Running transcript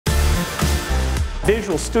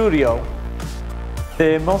Visual Studio,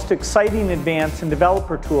 the most exciting advance in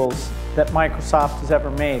developer tools that Microsoft has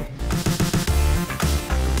ever made.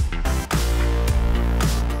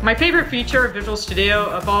 My favorite feature of Visual Studio,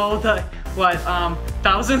 of all the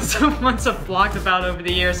thousands of months of blogs about over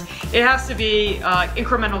the years, it has to be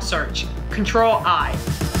incremental search. Control-I.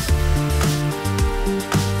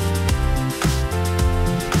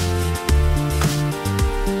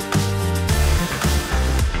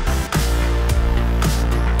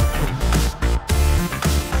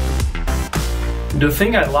 The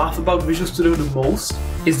thing I love about Visual Studio the most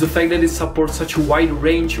is the fact that it supports such a wide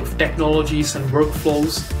range of technologies and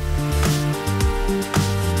workflows.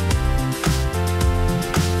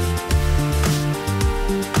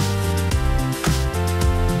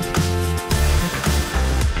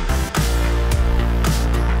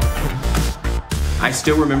 I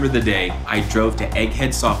still remember the day I drove to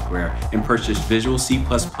Egghead Software and purchased Visual C++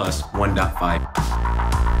 1.5.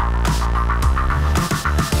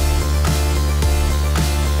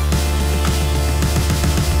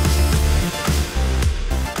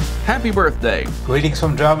 Happy birthday! Greetings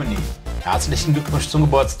from Germany. Herzlichen Glückwunsch zum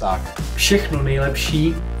Geburtstag. Všechno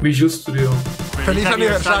nejlepší Visual Studio. Feliz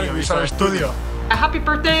aniversario Visual Studio. A happy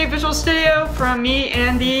birthday Visual Studio from me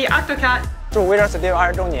and the Octocat. 祝 Visual Studio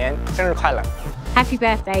 20周年生日快乐 Happy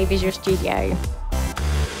birthday Visual Studio.